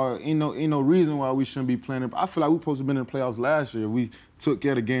of the ball, ain't no reason why we shouldn't be playing. I feel like we supposed to have been in the playoffs last year. We took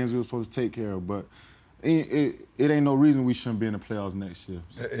care of the games we were supposed to take care of, but it ain't no reason we shouldn't be in the playoffs next year.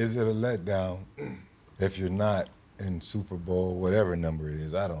 Is it a letdown if you're not in Super Bowl, whatever number it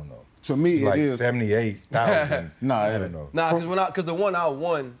is? I don't know. To me, it's like 78,000. I don't know. Because the one I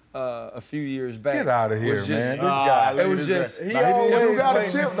won a few years back. Get out of here, man. This guy. It was just. He got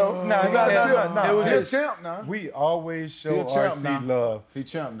a chip though. No, he got a chip. It was a champ now. We always show RC love. He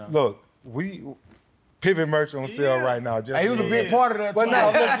champ now. Look, Pivot merch on sale right now. Just He was a big part of that, too. But now,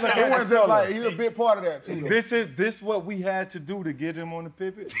 It wasn't just like, he's a big part of that, too. This what we had to do to get him on the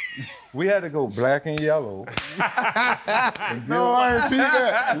pivot. We had to go black and yellow. No, I ain't peep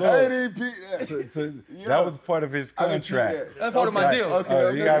that. I ain't even peep that. That was part of his contract. That's part of my deal.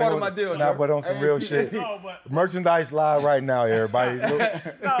 Okay, That's part of my deal. Nah, but on some real shit. No, but Merchandise live right now, everybody.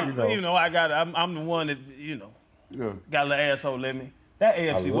 I'm the one that, got a little asshole in me. That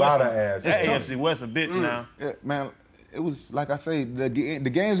AFC A West. lot of ass. That AFC West a bitch now. Yeah, man, it was, like I say, the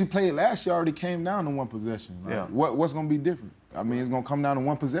games we played last year already came down to one possession. Like, what's going to be different? I mean, it's going to come down to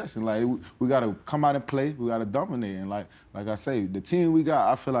one possession. Like, we got to come out and play. We got to dominate. And like I say, the team we got,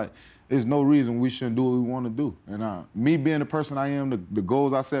 I feel like there's no reason we shouldn't do what we want to do. And me being the person I am, the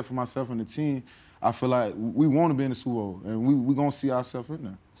goals I set for myself and the team, I feel like we want to be in the Super Bowl, and we're going to see ourselves in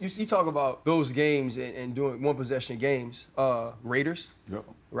there. You talk about those games and doing one-possession games. Raiders,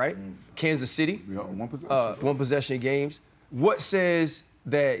 right? Kansas City, one possession. One-possession games. What says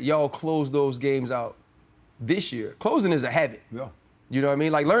that y'all close those games out this year? Closing is a habit. Yeah. You know what I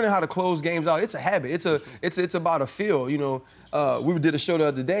mean? Like learning how to close games out, it's a habit. It's about a feel. We did a show the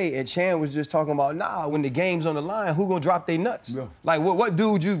other day, and Chan was just talking about, when the game's on the line, who gonna drop their nuts? Yeah. Like what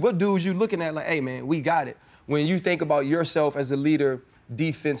dudes you looking at? Like, hey man, we got it. When you think about yourself as a leader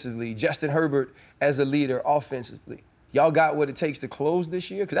defensively, Justin Herbert as a leader offensively, y'all got what it takes to close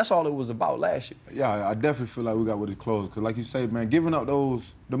this year? Because that's all it was about last year. Yeah, I definitely feel like we got what it closed. Because like you say, man, giving up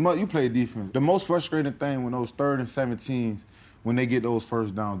you play defense. The most frustrating thing when those 3rd and 17s, when they get those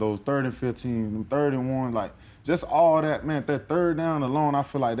first downs, those 3rd and 15, them 3rd and 1, like just all that, man, that 3rd down alone, I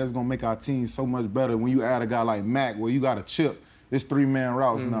feel like that's going to make our team so much better when you add a guy like Mac where you got a chip. It's 3-man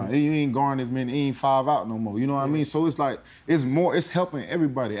routes now. You ain't guarding as many, ain't 5 out no more. You know what I mean? So it's like, it's helping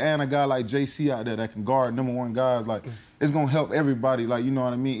everybody. And a guy like JC out there that can guard number 1 guys, like, it's going to help everybody, like, you know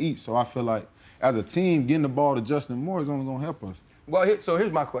what I mean, eat. So I feel like, as a team, getting the ball to Justin Moore is only going to help us. Well, so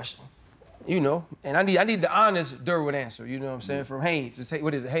here's my question. And I need the honest Derwin answer, you know what I'm saying, from Haynes.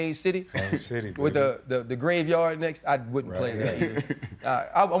 What is it, Haynes City? Haynes City, baby. With the graveyard next, I wouldn't play that either.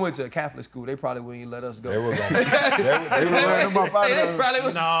 I went to a Catholic school. They probably wouldn't even let us go. They were going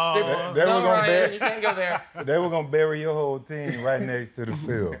you can't go there. They were going to bury your whole team right next to the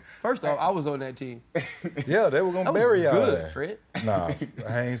field. First off, I was on that team. Yeah, they were going to bury y'all good, there. Fred. Nah,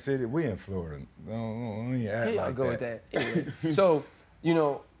 Haynes City, we in Florida. Don't even act like go that. with that. Anyway, so,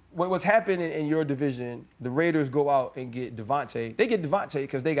 what's happening in your division, the Raiders go out and get Devontae. They get Devontae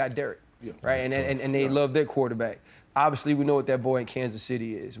because they got Derek, right? And they love their quarterback. Obviously, we know what that boy in Kansas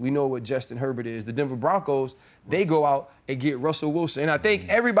City is. We know what Justin Herbert is. The Denver Broncos, they go out and get Russell Wilson. And I think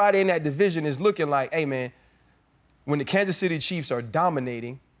everybody in that division is looking like, hey, man, when the Kansas City Chiefs are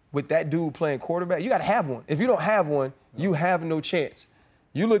dominating with that dude playing quarterback, you got to have one. If you don't have one, you have no chance.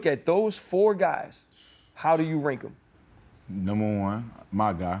 You look at those 4 guys, how do you rank them? Number 1,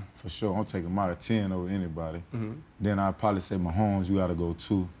 my guy, for sure. I'm taking my 10 over anybody. Then I'd probably say Mahomes, you got to go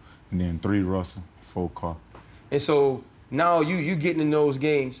 2. And then 3, Russell, 4, Carr. And so now you getting in those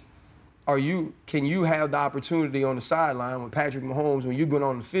games, can you have the opportunity on the sideline with Patrick Mahomes, when you're going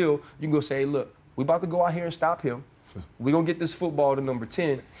on the field, you can go say, hey, look, we about to go out here and stop him. We're going to get this football to number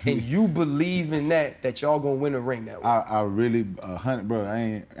 10, and you believe in that y'all going to win a ring that way. I really, 100, bro,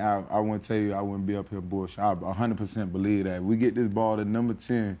 I wouldn't tell you I wouldn't be up here bullshit. I 100% believe that. If we get this ball to number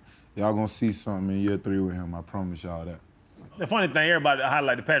 10, y'all going to see something in year 3 with him. I promise y'all that. The funny thing, everybody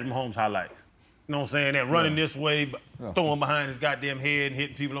highlight the Patrick Mahomes highlights. You know what I'm saying? That running this way, throwing behind his goddamn head and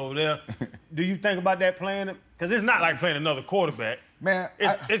hitting people over there. Do you think about that playing? Because it's not like playing another quarterback. Man,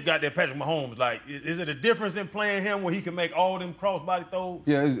 it's goddamn Patrick Mahomes. Like, is it a difference in playing him where he can make all them cross-body throws?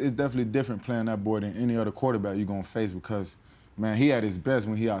 Yeah, it's definitely different playing that boy than any other quarterback you're going to face because, man, he at his best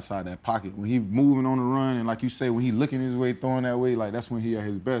when he outside that pocket. When he moving on the run and, like you say, when he looking his way, throwing that way, like, that's when he at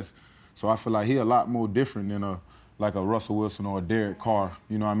his best. So I feel like he a lot more different than a Russell Wilson or a Derek Carr,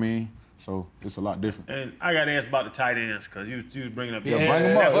 you know what I mean? So it's a lot different. And I got to ask about the tight ends because you was bringing up. Bring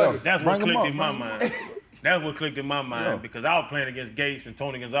them up. That's what clicked in my mind. That's what clicked in my mind because I was playing against Gates and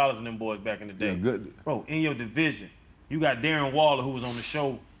Tony Gonzalez and them boys back in the day. Yeah, good. Bro, in your division, you got Darren Waller who was on the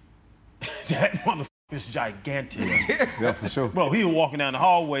show. That motherfucker is gigantic. Yeah, for sure. Bro, he was walking down the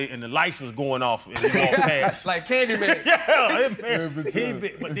hallway and the lights was going off and he walked past. Like Candyman.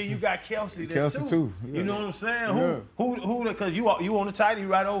 But then you got Kelsey there Kelsey too. Yeah. You know what I'm saying? Who? Because you on the tight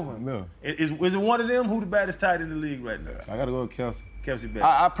end right over him. No. Is it one of them? Who the baddest tight end in the league right now? I gotta go with Kelsey. Kelsey best.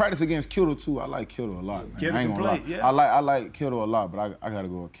 I practice against Kittle too. I like Kittle a lot, man. Kittle I ain't can gonna play, lie. yeah. I like Kittle a lot, but I gotta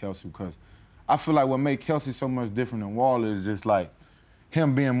go with Kelsey because I feel like what made Kelsey so much different than Waller is just like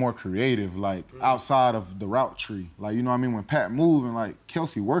him being more creative, like outside of the route tree. Like, you know what I mean? When Pat moving, like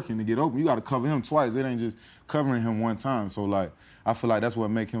Kelsey working to get open, you got to cover him twice. It ain't just covering him one time. So, like, I feel like that's what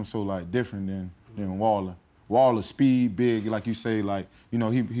make him so, like, different than Waller. Waller, speed, big, like you say, like, you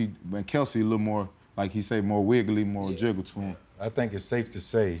know, when Kelsey a little more, like he say, more wiggly, more jiggle to him. I think it's safe to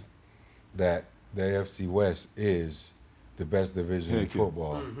say that the AFC West is the best division in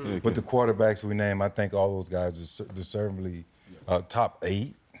football. But the quarterbacks we name, I think all those guys are deservedly top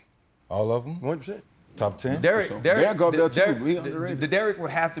 8, all of them. 100%. Top 10. Derek go up there too. Derek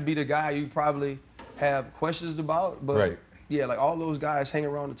would have to be the guy you probably have questions about, but yeah, like all those guys hang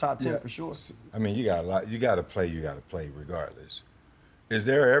around the top 10 for sure. I mean, you got a lot. You got to play regardless. Is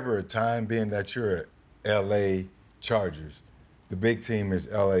there ever a time, being that you're a LA Chargers, the big team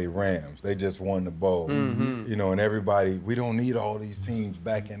is LA Rams. They just won the bowl. You know, and everybody, we don't need all these teams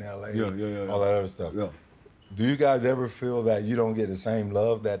back in LA. All that other stuff. Yeah. Do you guys ever feel that you don't get the same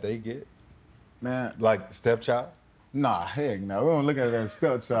love that they get? Man. Like stepchild? Nah, heck no. We don't look at it as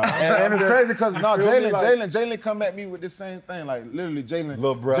stepchild. and it's crazy because Jalen come at me with the same thing. Like literally,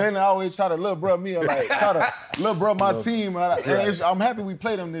 Jalen always try to little bro me or like try to little bro my team. And I'm happy we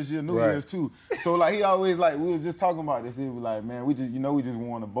played them this year, New Year's too. So like he always like we was just talking about this. He was like, man, we just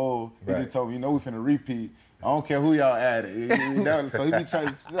won a bowl. He just told me, we finna repeat. I don't care who y'all added. So he be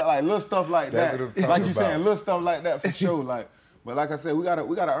trying like little stuff like that. Like you saying, little stuff like that for sure. Like. But like I said, we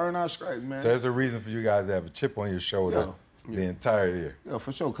gotta earn our stripes, man. So there's a reason for you guys to have a chip on your shoulder the entire year. Yeah,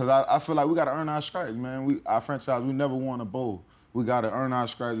 for sure. Because I feel like we gotta earn our stripes, man. Our franchise, we never won a bowl. We gotta earn our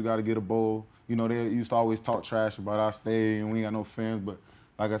stripes. We gotta get a bowl. You know, they used to always talk trash about our stadium. We ain't got no fans. But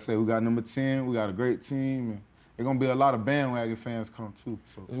like I said, we got number 10. We got a great team. And there's gonna be a lot of bandwagon fans come too.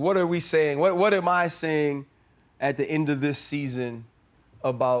 So. What are we saying? What am I saying at the end of this season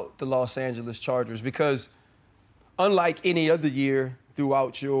about the Los Angeles Chargers? Because unlike any other year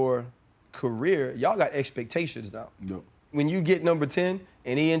throughout your career, y'all got expectations now. Yep. When you get number 10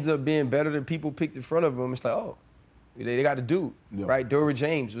 and he ends up being better than people picked in front of him, it's like, oh, they got to do, right? Derwin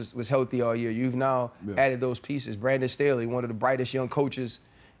James was healthy all year. You've now added those pieces. Brandon Staley, one of the brightest young coaches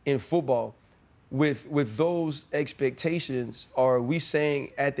in football. With those expectations, are we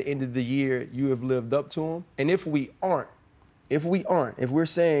saying at the end of the year you have lived up to them? And if we're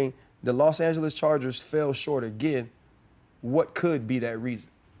saying the Los Angeles Chargers fell short again, what could be that reason?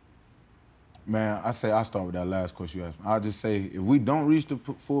 Man, I start with that last question you asked me. I'll just say if we don't reach the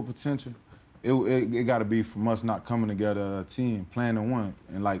full potential, it got to be from us not coming together a team, playing in one.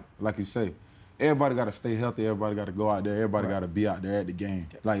 And like you say, everybody got to stay healthy. Everybody got to go out there. Everybody got to be out there at the game.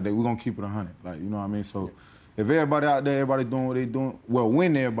 Like we're gonna keep it 100. Like you know what I mean. So if everybody out there, everybody doing what they doing, well,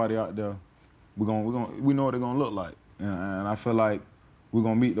 when everybody out there, we know what they're gonna look like. And I feel like we're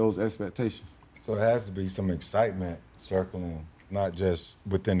gonna meet those expectations. So it has to be some excitement circling, not just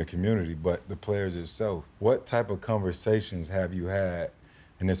within the community, but the players itself. What type of conversations have you had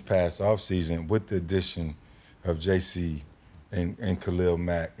in this past offseason with the addition of JC and Khalil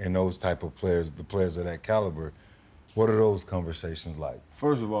Mack and those type of players, the players of that caliber? What are those conversations like?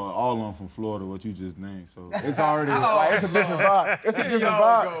 First of all of them from Florida, what you just named. So it's already it's a different vibe. It's a different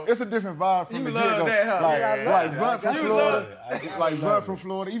vibe. It's a different vibe from the get-go. Like Zunt from Florida. Like Zunt from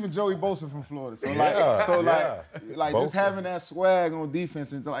Florida. Even Joey Bosa from Florida. So just having that swag on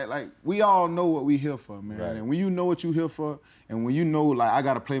defense and like we all know what we here for, man. Right. And when you know what you here for, and when you know like I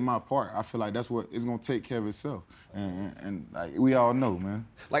gotta play my part, I feel like that's what it's gonna take care of itself. And like we all know, man.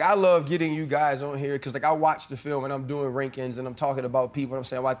 Like I love getting you guys on here because like I watch the film and I'm doing rankings and I'm talking about people and I'm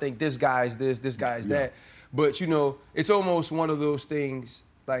saying, well, I think this guy's this guy's that. But you know, it's almost one of those things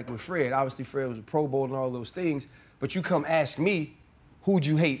like with Fred. Obviously, Fred was a Pro Bowl and all those things. But you come ask me, who'd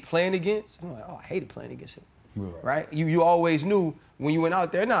you hate playing against? I'm like, oh, I hated playing against him. Right? You always knew when you went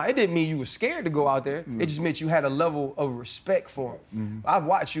out there. Nah, it didn't mean you were scared to go out there. It just meant you had a level of respect for him. I've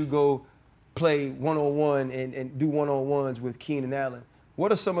watched you go play one-on-one and do one-on-ones with Keenan Allen.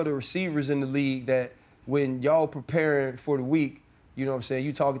 What are some of the receivers in the league that when y'all preparing for the week, you know what I'm saying,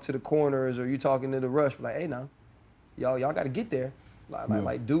 you talking to the corners or you talking to the rush, like, hey, now, y'all got to get there.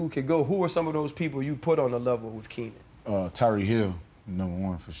 Like, dude can go. Who are some of those people you put on the level with Keenan? Tyreek Hill, number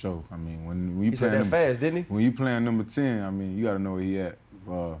 1 for sure. I mean, when you he said that fast, didn't he? When you playing number 10, I mean, you got to know where he at.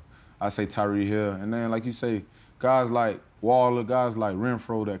 I say Tyreek Hill. And then, like you say, guys like Waller, guys like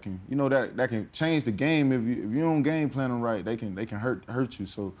Renfro that can change the game if you don't game plan them right. They can hurt you.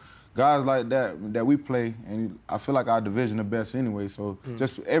 So guys like that we play, and I feel like our division the best anyway. So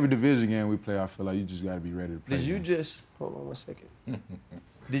just every division game we play, I feel like you just got to be ready to play. Hold on one second.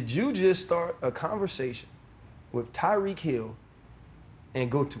 Did you just start a conversation with Tyreek Hill and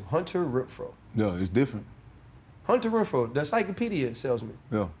go to Hunter Renfro? No, it's different. Hunter Renfro, the encyclopedia salesman.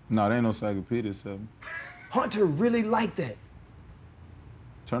 Yeah. No, there ain't no encyclopedia salesman. Hunter really liked that.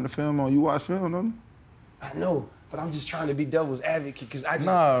 Turn the film on. You watch film, don't you? I know, but I'm just trying to be devil's advocate because I just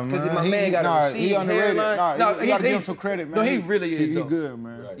my man got a receding he underrated. hairline. You gotta give him some credit, man. No, he really is. He good,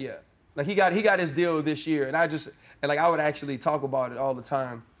 man. Right. Yeah, like he got his deal this year, and I would actually talk about it all the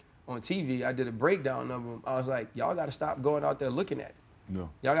time on TV. I did a breakdown of him. I was like, y'all got to stop going out there looking at it. No.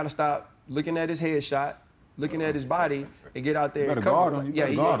 Y'all got to stop looking at his headshot, looking at his body, and get out there and guard cover. him. Yeah,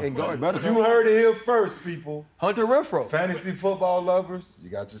 and guard him. You heard it here first, people. Hunter Renfro. Fantasy football lovers, you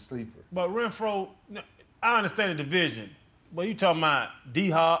got your sleeper. But Renfro, I understand the division, but you talking about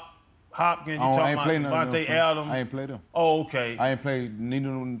D-Hop, Hopkins, you talking about Devontae Adams. I ain't played them. Oh, okay. I ain't played neither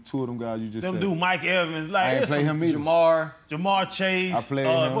of them, two of them guys you just said. Them dude Mike Evans. Like, I ain't played him either. Jamar Chase. I played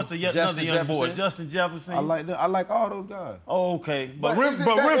him. What's another young boy? Justin Jefferson. I like all those guys. Oh, okay. But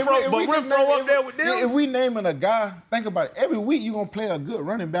Renfro up there with them? If we naming a guy, think about it. Every week you gonna play a good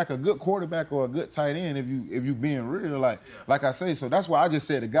running back, a good quarterback, or a good tight end if you being real. Like I say, so that's why I just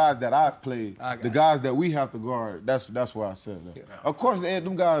said the guys that I've played, the guys that we have to guard, that's why I said that. Yeah. Of course,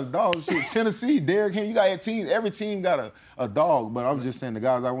 them guys dogs. Shit, Tennessee, Derrick Henry, you got teams. Every team got a dog, but I'm just saying the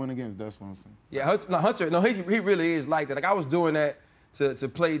guys I went against, that's what I'm saying. Yeah, Hunter, he really is like that. Like I was doing that to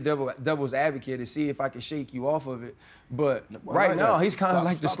play devil's advocate to see if I could shake you off of it. But right now, he's kind of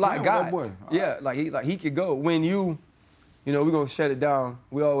like the slot guy. Yeah, like he could go. When we're gonna shut it down.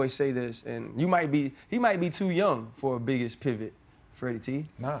 We always say this, and he might be too young for a biggest pivot, Freddie T.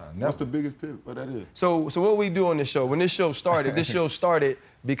 Nah, that's the biggest pivot. What that is. So what we do on this show? When this show started,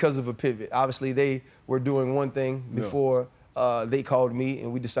 because of a pivot. Obviously, they were doing one thing before. They called me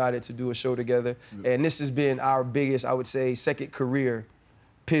and we decided to do a show together. Yeah. And this has been our biggest, I would say, second career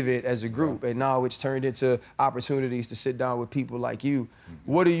pivot as a group. And now it's turned into opportunities to sit down with people like you.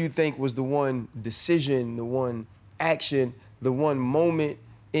 Mm-hmm. What do you think was the one decision, the one action, the one moment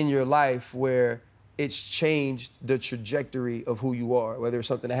in your life where it's changed the trajectory of who you are? Whether it's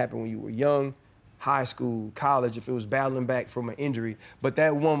something that happened when you were young, high school, college, if it was battling back from an injury. But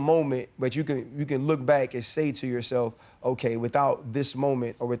that one moment, but you can look back and say to yourself, okay, without this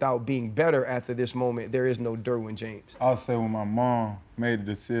moment or without being better after this moment, there is no Derwin James. I'll say when my mom made the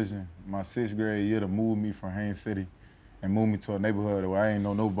decision, my 6th grade year, to move me from Haines City and move me to a neighborhood where I ain't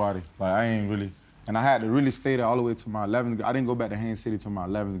know nobody. Like I ain't really, and I had to really stay there all the way to my 11th grade. I didn't go back to Haines City till my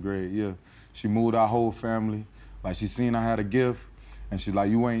 11th grade year. She moved our whole family. Like she seen I had a gift. And she's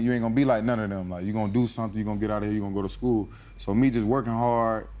like, you ain't gonna be like none of them. Like, you gonna do something, you gonna get out of here, you gonna go to school. So me just working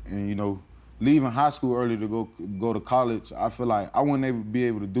hard and, leaving high school early to go to college, I feel like I wouldn't be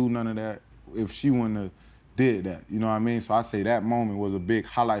able to do none of that if she wouldn't have did that. You know what I mean? So I say that moment was a big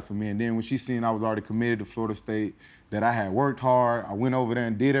highlight for me. And then when she seen I was already committed to Florida State, that I had worked hard, I went over there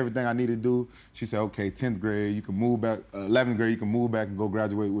and did everything I needed to do, she said, okay, 10th grade, you can move back, 11th grade, you can move back and go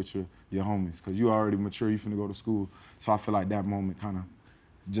graduate with your homies, because you already mature, you finna go to school. So I feel like that moment kind of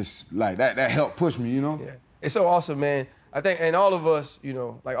just like that helped push me, Yeah. It's so awesome, man. I think, and all of us,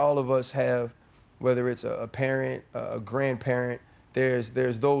 like all of us have, whether it's a parent, a grandparent, there's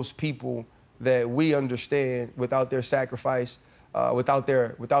those people that we understand without their sacrifice, without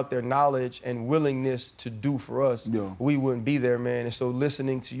their knowledge and willingness to do for us, we wouldn't be there, man. And so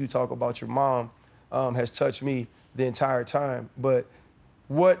listening to you talk about your mom has touched me the entire time. But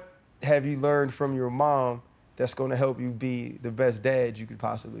what have you learned from your mom that's gonna help you be the best dad you could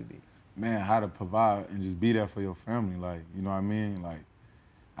possibly be? Man, how to provide and just be there for your family, like, you know what I mean? Like,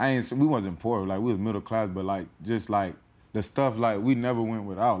 we wasn't poor, like, we was middle class, but like, just like, the stuff, like, we never went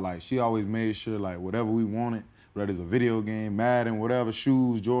without. Like, she always made sure, like, whatever we wanted, whether it's a video game, Madden, whatever,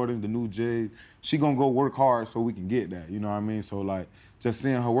 shoes, Jordans, the new J's, she gonna go work hard so we can get that, you know what I mean? So, like, just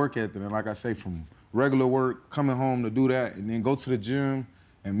seeing her work ethic, and like I say, from regular work, coming home to do that, and then go to the gym,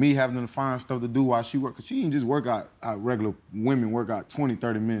 and me having to find stuff to do while she worked, because she didn't just work out regular women work out 20,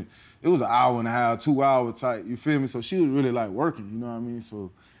 30 minutes. It was an hour and a half, 2 hour type, you feel me? So she was really, like, working, you know what I mean?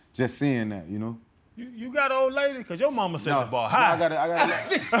 So just seeing that, You got an old lady? Because your mama said the ball high. I got a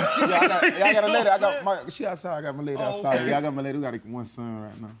lady. She outside. I got my lady outside. Okay. Yeah, I got my lady. We got one son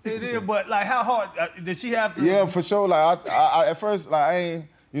right now. It is, but like, how hard did she have to? Yeah, for sure. Like, I at first, like, I ain't,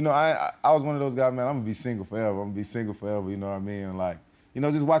 I was one of those guys, man. I'm gonna be single forever. You know what I mean? And like,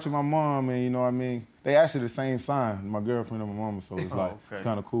 just watching my mom, and you know what I mean. They actually the same sign, my girlfriend and my mama. So it's like, It's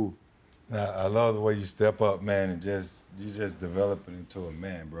kind of cool. I love the way you step up, man, and you just developing into a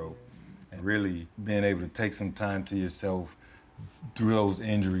man, bro. And really being able to take some time to yourself through those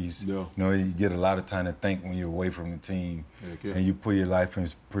injuries. Yeah. You get a lot of time to think when you're away from the team, and you put your life in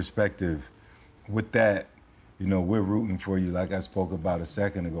perspective. With that, we're rooting for you, like I spoke about a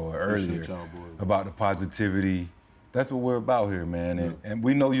second ago or earlier, about the positivity that's what we're about here, man. And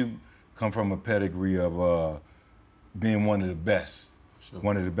we know you come from a pedigree of being one of the best,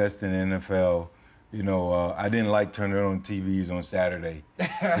 one of the best in the NFL. You know, I didn't like turning on TVs on Saturday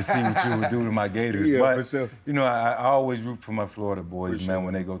to see what you would do to my Gators. But, you know, I always root for my Florida boys, man,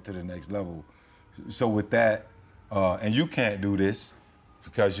 when they go to the next level. So with that, and you can't do this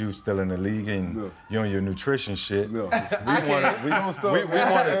because you're still in the league and you're on your nutrition shit. We want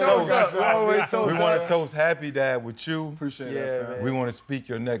to toast Happy Dad with you. Appreciate that, man. We want to speak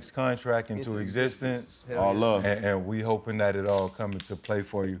your next contract into existence. All love. And we hoping that it all come into play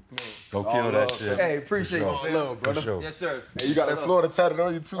for you. Go kill that shit. Hey, appreciate you. All love, brother. For sure. Yes, sir. Hey, you got that Florida tatted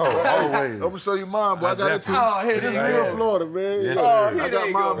on you too. Oh, always. I'm gonna show you mine, boy. I got it too. Oh, here it is. Real Florida, man. Yes, Oh, sir. I got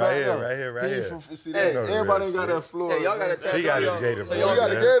mine Right here, right here. See that? Everybody ain't got that Florida. Hey, y'all got a tattoo. He got his Gator. So boy, y'all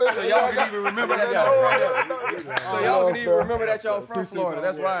got a man. Gator? So y'all can even remember that y'all. So y'all can even remember that y'all from Florida.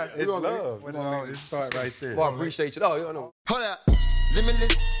 That's why. It's love. It start right there. Well, I appreciate you. Oh, you know. Hold up,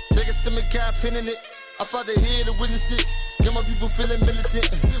 limitless. Niggas to me, got pin in it. I fought the head to witness it. Get my people feeling militant.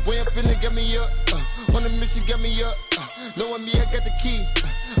 Way I'm feeling, get me up. On the mission, get me up. Knowing me, I got the key.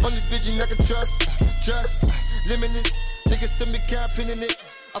 On the vision, I can trust. Trust, limitless. Niggas to me, got pin in it.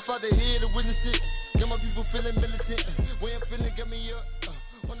 I fought the head to witness it. Get my people feeling militant.